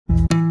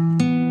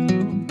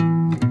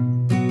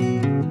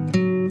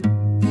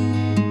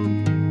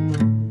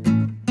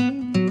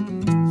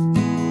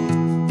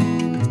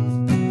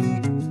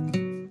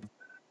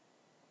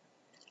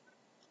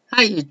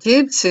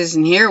YouTube,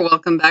 Susan here.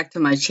 Welcome back to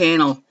my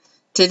channel.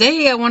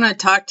 Today I want to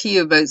talk to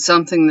you about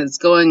something that's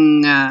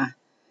going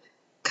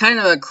kind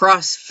of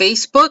across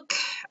Facebook.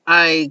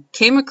 I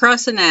came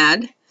across an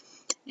ad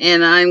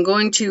and I'm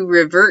going to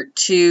revert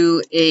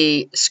to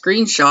a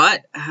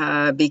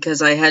screenshot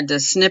because I had to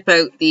snip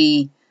out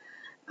the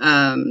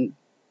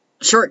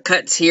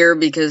shortcuts here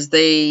because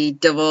they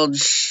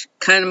divulge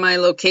kind of my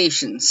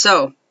location.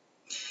 So,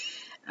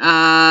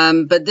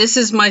 but this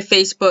is my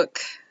Facebook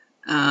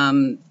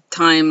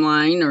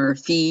timeline or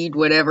feed,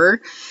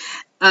 whatever.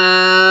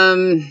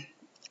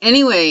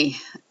 Anyway,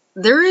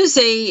 there is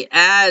a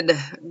ad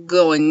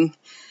going,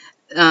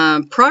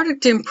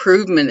 product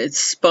improvement. It's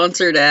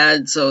sponsored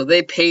ad, so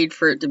they paid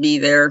for it to be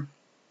there.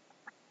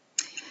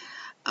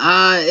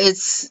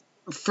 It's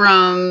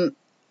from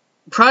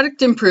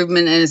Product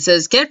Improvement, and it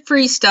says get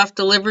free stuff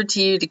delivered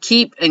to you to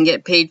keep and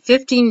get paid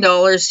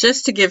 $15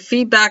 just to give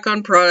feedback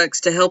on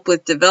products to help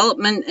with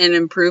development and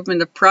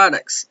improvement of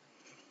products.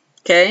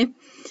 Okay,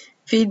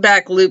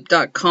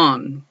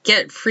 feedbackloop.com.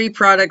 Get free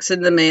products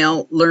in the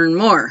mail, learn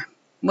more.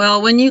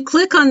 Well, when you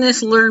click on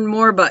this learn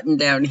more button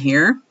down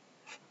here,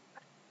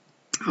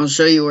 I'll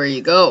show you where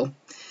you go.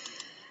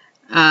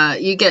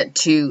 You get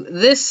to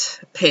this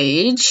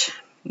page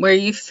where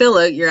you fill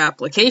out your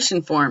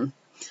application form.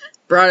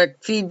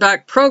 Product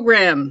feedback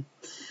program.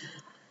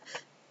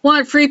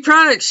 Want free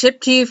products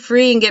shipped to you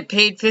free and get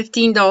paid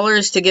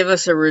 $15 to give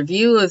us a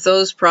review of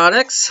those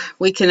products.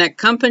 We connect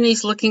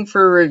companies looking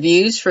for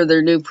reviews for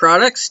their new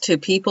products to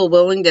people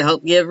willing to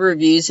help give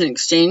reviews in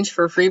exchange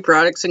for free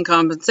products and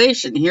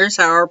compensation. Here's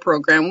how our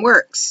program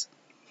works.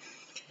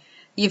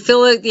 You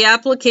fill out the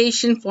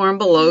application form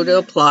below to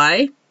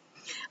apply.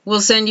 We'll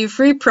send you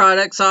free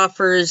products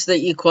offers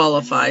that you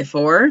qualify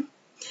for.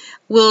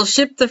 We'll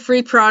ship the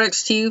free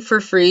products to you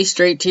for free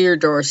straight to your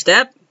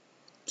doorstep.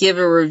 Give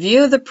a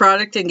review of the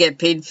product and get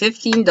paid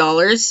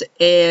 $15,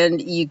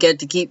 and you get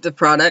to keep the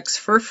products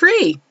for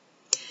free.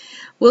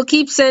 We'll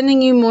keep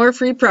sending you more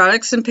free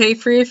products and pay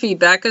for your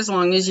feedback as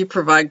long as you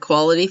provide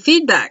quality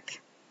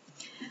feedback.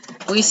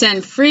 We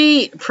send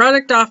free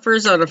product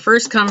offers on a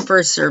first-come,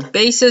 first-served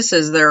basis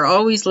as there are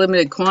always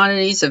limited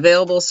quantities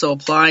available, so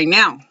apply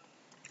now.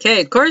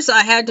 Okay, of course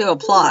I had to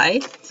apply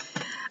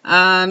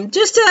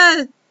just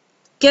to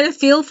get a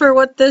feel for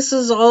what this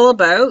is all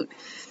about.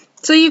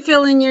 So you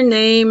fill in your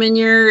name and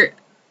your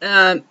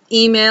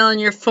email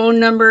and your phone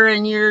number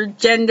and your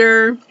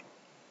gender,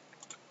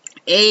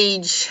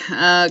 age,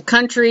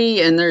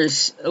 country, and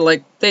there's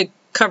like they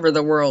cover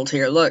the world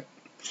here. Look,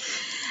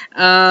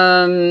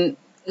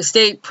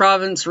 state,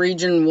 province,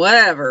 region,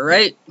 whatever,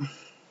 right?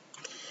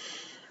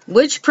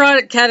 Which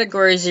product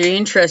categories are you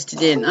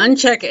interested in?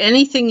 Uncheck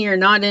anything you're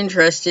not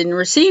interested in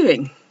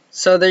receiving.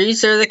 So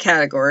these are the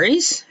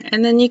categories,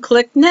 and then you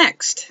click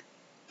next.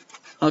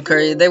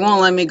 Okay, they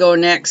won't let me go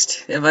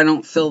next if I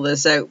don't fill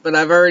this out, but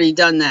I've already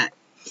done that.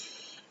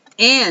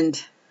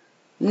 And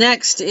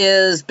next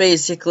is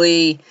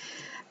basically,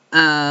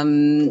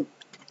 they're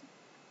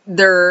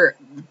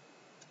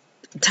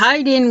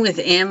tied in with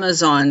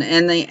Amazon,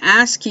 and they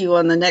ask you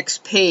on the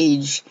next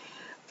page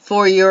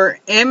for your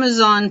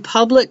Amazon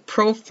public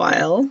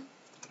profile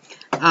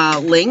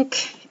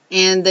link.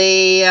 And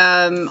they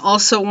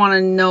also want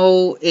to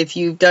know if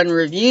you've done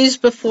reviews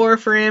before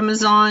for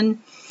Amazon.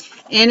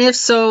 And if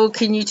so,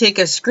 can you take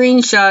a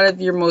screenshot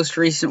of your most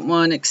recent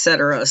one,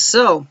 etc.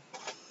 So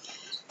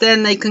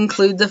then they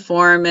conclude the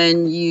form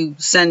and you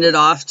send it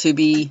off to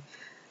be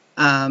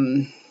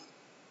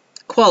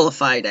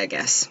qualified, I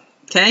guess.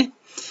 Okay.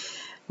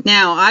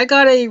 Now, I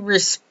got a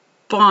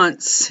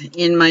response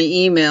in my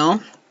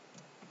email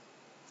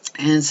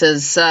and it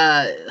says,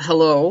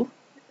 hello,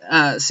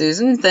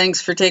 Susan,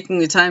 thanks for taking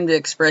the time to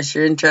express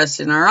your interest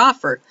in our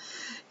offer.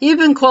 You've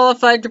been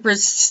qualified to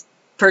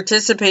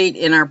participate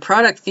in our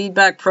product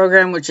feedback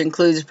program, which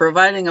includes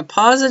providing a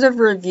positive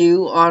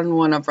review on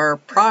one of our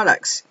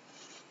products.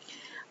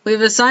 We've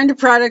assigned a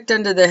product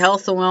under the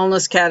health and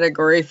wellness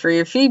category for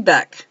your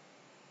feedback.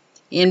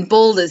 In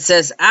bold, it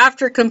says,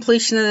 after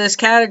completion of this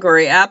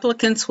category,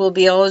 applicants will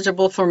be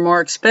eligible for more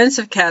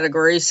expensive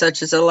categories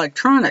such as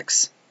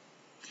electronics.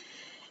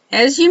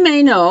 As you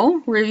may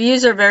know,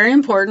 reviews are very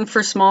important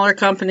for smaller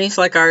companies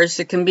like ours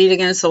to compete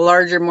against the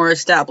larger, more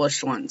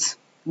established ones.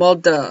 Well,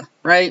 duh,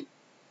 right?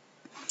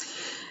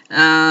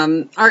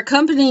 Our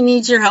company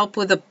needs your help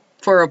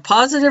for a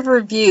positive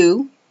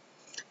review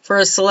for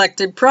a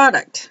selected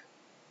product.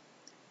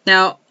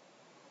 Now,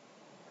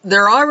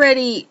 they're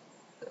already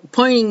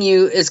pointing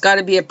you, it's got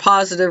to be a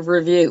positive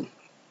review.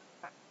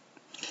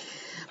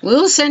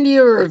 We'll send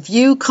you a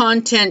review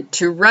content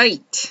to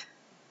write,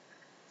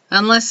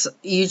 unless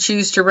you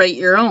choose to write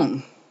your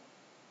own.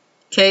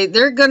 Okay,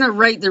 they're going to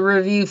write the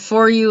review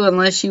for you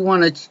unless you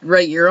want to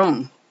write your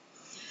own.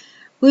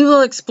 We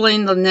will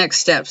explain the next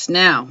steps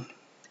now.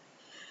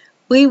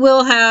 We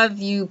will have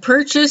you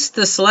purchase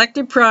the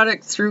selected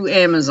product through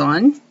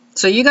Amazon.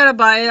 So you got to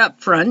buy it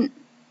up front.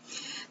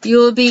 You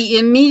will be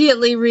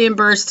immediately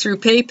reimbursed through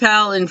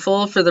PayPal in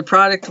full for the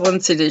product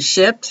once it is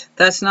shipped.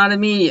 That's not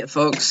immediate,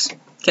 folks.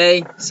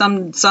 Okay,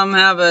 some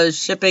have a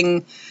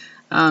shipping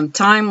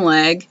time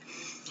lag.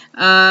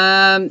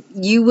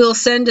 You will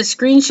send a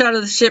screenshot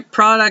of the shipped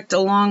product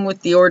along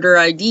with the order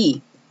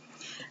ID.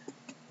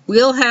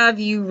 We'll have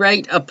you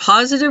write a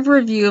positive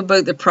review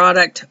about the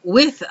product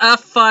with a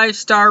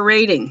 5-star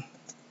rating.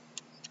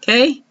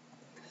 Okay?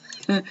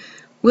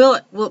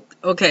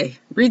 Okay,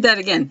 read that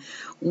again.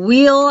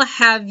 We'll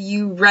have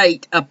you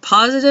write a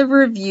positive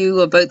review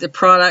about the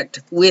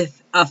product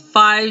with a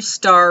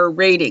 5-star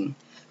rating.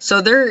 So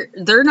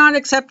they're not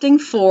accepting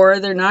 4,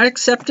 they're not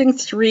accepting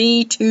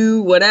 3,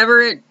 2,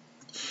 whatever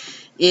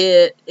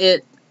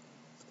it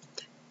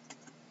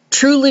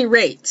truly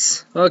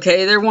rates.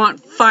 Okay, they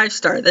want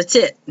 5-star. That's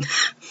it.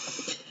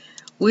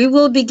 We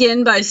will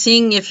begin by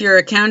seeing if your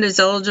account is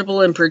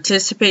eligible and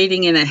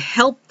participating in a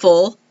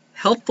helpful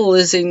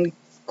is in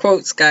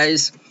quotes,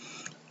 guys,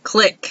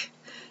 click.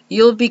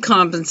 You'll be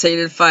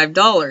compensated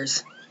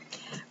 $5.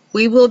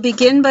 We will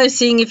begin by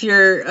seeing if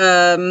you're,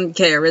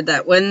 okay, I read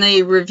that. When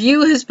the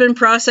review has been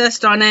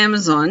processed on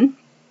Amazon,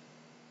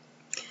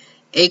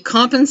 a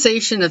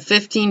compensation of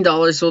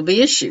 $15 will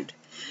be issued.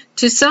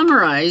 To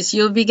summarize,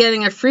 you'll be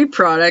getting a free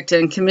product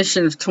and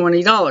commission of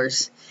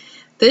 $20.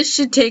 This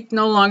should take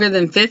no longer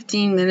than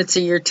 15 minutes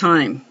of your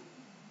time.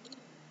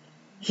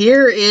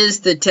 Here is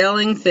the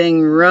telling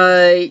thing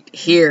right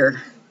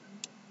here.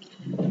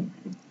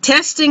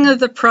 Testing of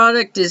the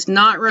product is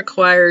not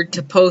required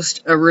to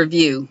post a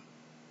review.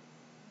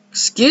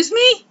 Excuse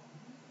me?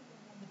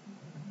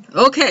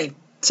 Okay,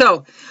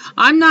 so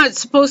I'm not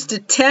supposed to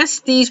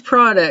test these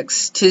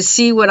products to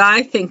see what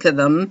I think of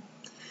them,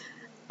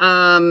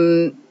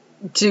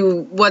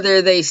 to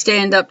whether they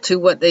stand up to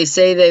what they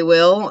say they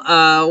will,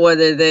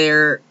 whether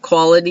they're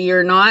quality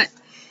or not.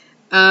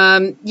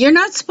 You're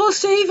not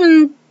supposed to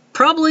even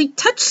probably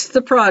touch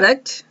the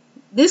product.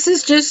 This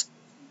is just,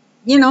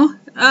 you know,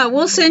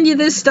 we'll send you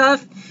this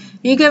stuff.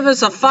 You give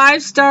us a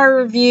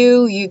 5-star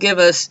review, you give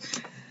us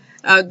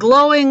a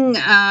glowing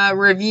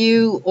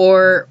review,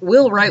 or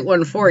we'll write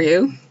one for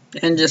you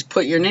and just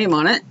put your name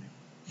on it.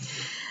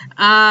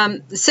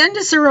 Send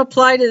us a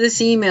reply to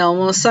this email and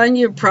we'll assign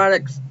you a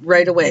product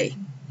right away.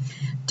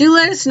 Do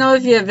let us know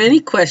if you have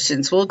any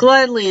questions. We'll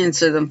gladly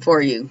answer them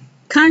for you.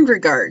 Kind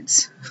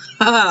regards.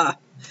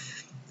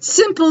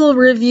 Simple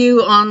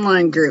Review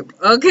Online Group.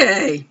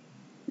 Okay,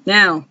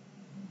 now,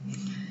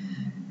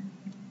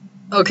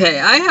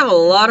 okay, I have a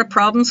lot of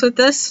problems with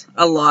this.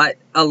 A lot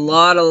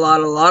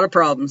of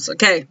problems.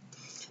 Okay,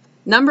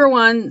 number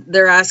one,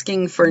 they're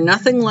asking for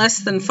nothing less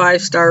than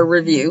 5-star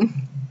review.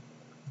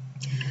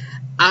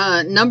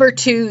 Number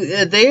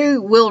two, they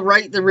will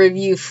write the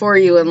review for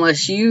you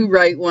unless you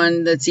write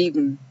one that's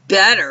even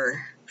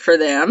better for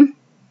them.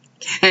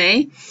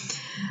 Okay,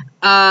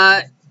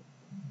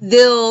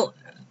 they'll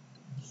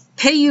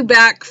pay you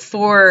back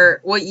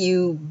for what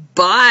you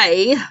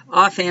buy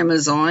off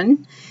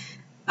Amazon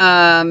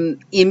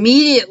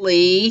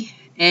immediately,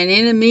 and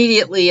in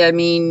immediately I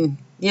mean,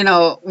 you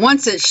know,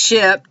 once it's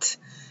shipped,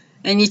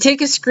 and you take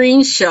a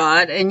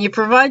screenshot and you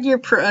provide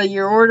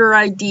your order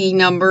ID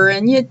number,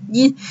 and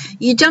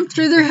you jump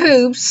through their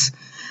hoops,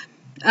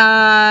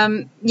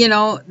 you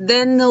know,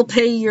 then they'll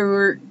pay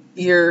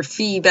your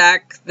fee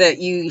back that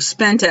you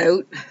spent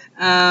out.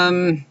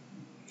 And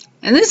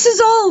this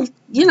is all,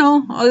 you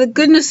know, the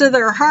goodness of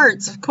their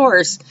hearts, of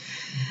course.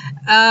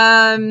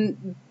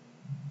 And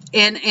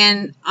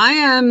I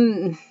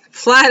am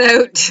flat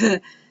out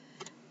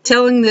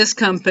telling this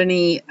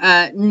company,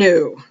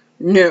 no.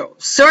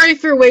 Sorry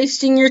for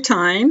wasting your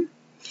time.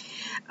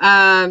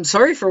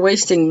 Sorry for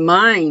wasting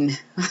mine.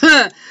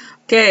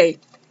 Okay.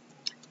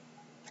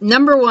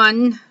 Number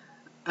one,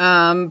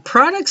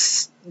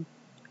 products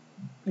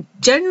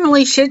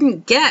generally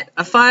shouldn't get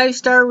a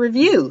 5-star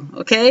review,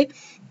 okay?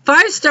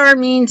 5-star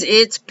means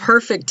it's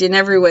perfect in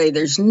every way.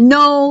 There's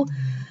no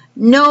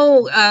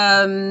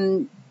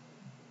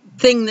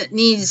thing that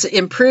needs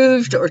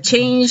improved or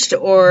changed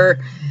or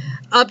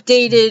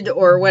updated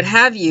or what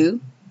have you.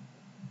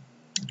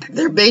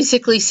 They're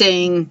basically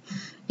saying,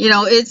 you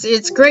know,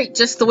 it's great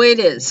just the way it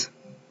is.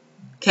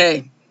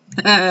 Okay.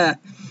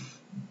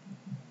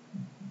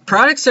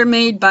 Products are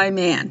made by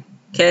man,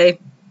 okay?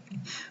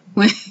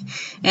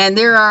 And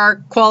there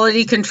are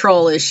quality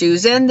control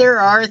issues, and there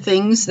are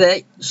things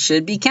that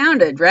should be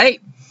counted,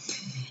 right?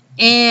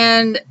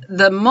 And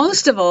the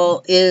most of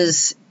all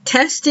is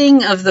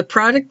testing of the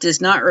product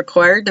is not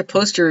required to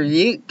post a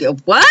review.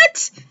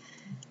 What?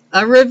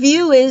 A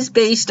review is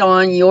based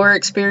on your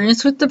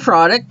experience with the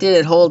product. Did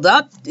it hold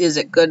up? Is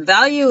it good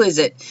value? Is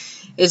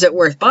it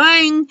worth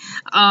buying?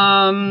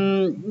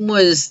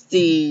 Was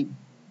the,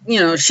 you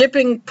know,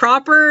 shipping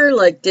proper?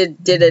 Like,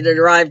 did it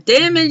arrive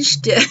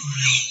damaged?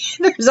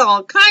 There's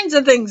all kinds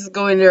of things that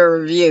go into a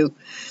review.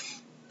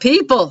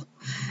 People,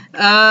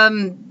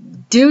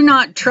 do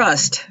not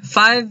trust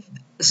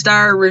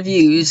 5-star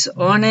reviews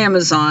on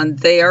Amazon.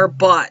 They are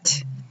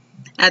bought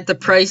at the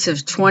price of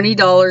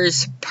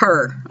 $20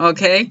 per,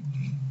 okay?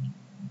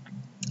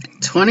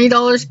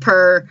 $20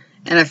 per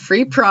and a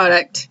free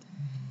product.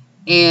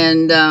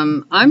 And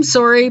I'm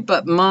sorry,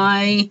 but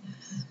my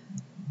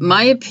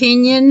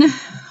opinion,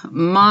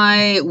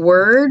 my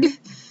word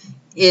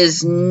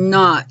is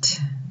not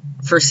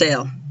for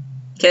sale.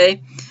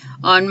 Okay,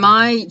 on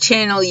my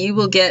channel you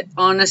will get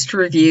honest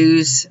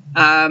reviews.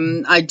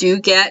 I do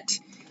get,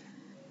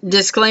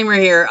 disclaimer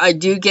here, I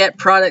do get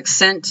products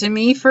sent to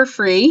me for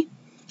free,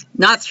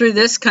 not through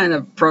this kind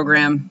of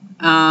program,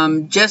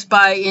 just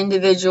by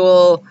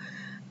individual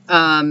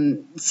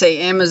say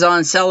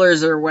Amazon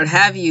sellers or what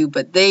have you,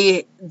 but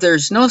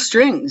there's no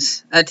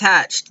strings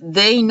attached.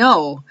 They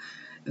know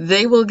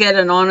they will get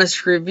an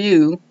honest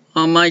review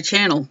on my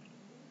channel.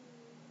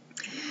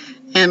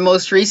 And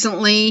most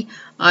recently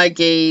I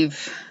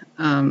gave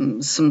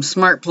some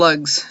smart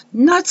plugs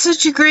not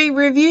such a great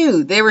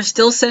review. They were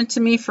still sent to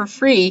me for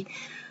free,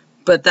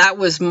 but that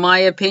was my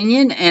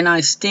opinion and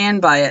I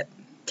stand by it.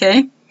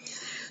 Okay,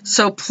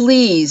 so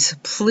please,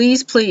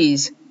 please,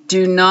 please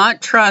do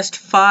not trust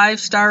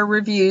 5-star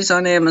reviews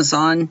on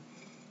Amazon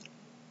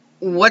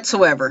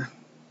whatsoever.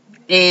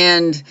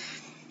 And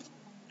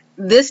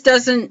this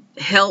doesn't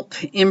help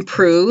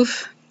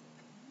improve.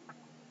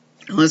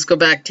 Let's go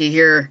back to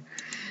here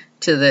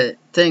to the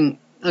thing.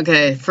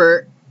 Okay,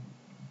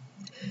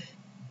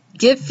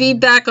 give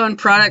feedback on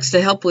products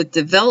to help with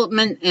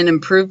development and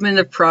improvement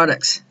of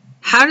products.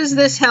 How does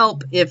this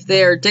help if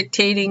they're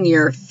dictating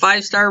your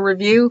 5-star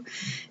review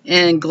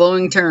and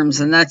glowing terms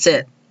and that's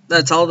it?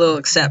 That's all they'll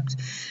accept.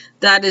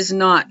 That is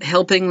not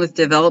helping with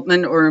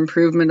development or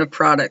improvement of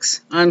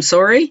products. I'm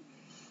sorry.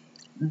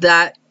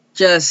 That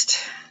just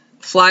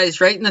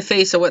flies right in the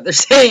face of what they're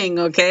saying,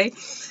 okay?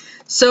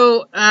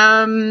 So,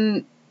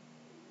 I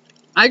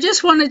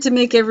just wanted to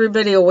make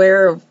everybody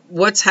aware of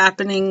what's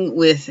happening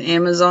with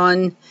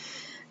Amazon.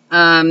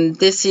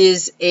 This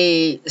is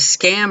a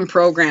scam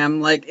program,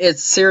 like it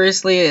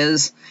seriously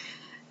is.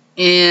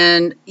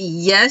 And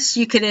yes,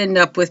 you could end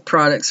up with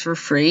products for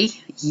free.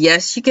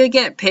 Yes, you could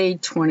get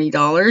paid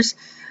 $20,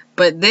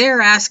 but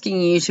they're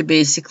asking you to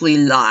basically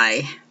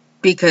lie,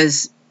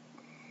 because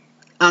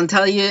I'll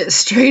tell you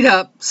straight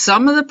up,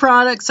 some of the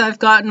products I've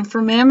gotten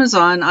from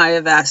Amazon, I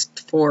have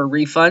asked for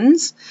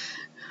refunds,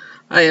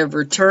 I have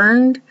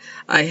returned,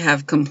 I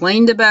have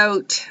complained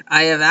about,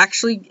 I have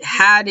actually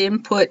had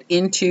input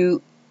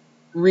into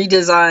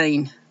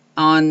redesign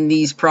on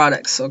these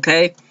products,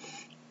 okay?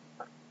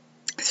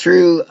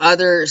 Through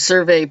other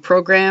survey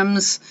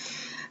programs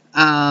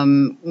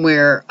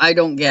where I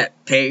don't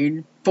get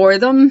paid for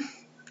them.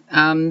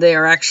 They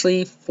are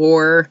actually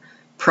for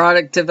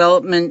product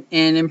development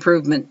and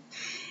improvement.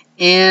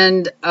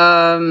 And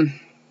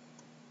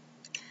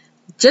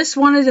just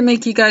wanted to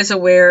make you guys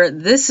aware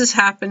this is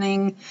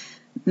happening.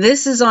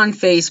 This is on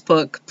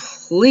Facebook.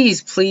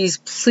 Please, please,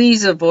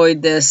 please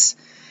avoid this.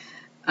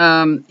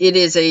 It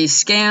is a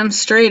scam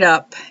straight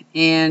up,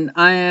 and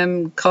I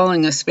am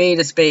calling a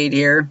spade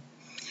here.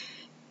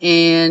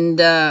 And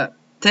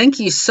thank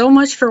you so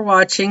much for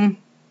watching.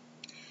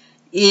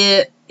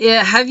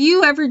 Have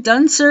you ever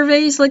done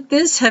surveys like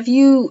this? Have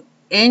you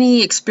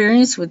any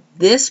experience with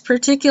this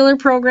particular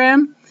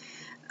program?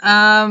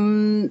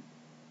 I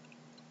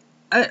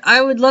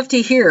would love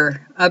to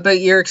hear about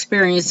your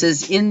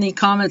experiences in the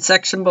comment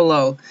section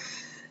below.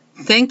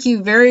 Thank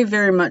you very,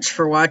 very much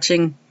for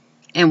watching,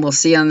 and we'll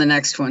see you on the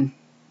next one.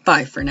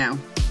 Bye for now.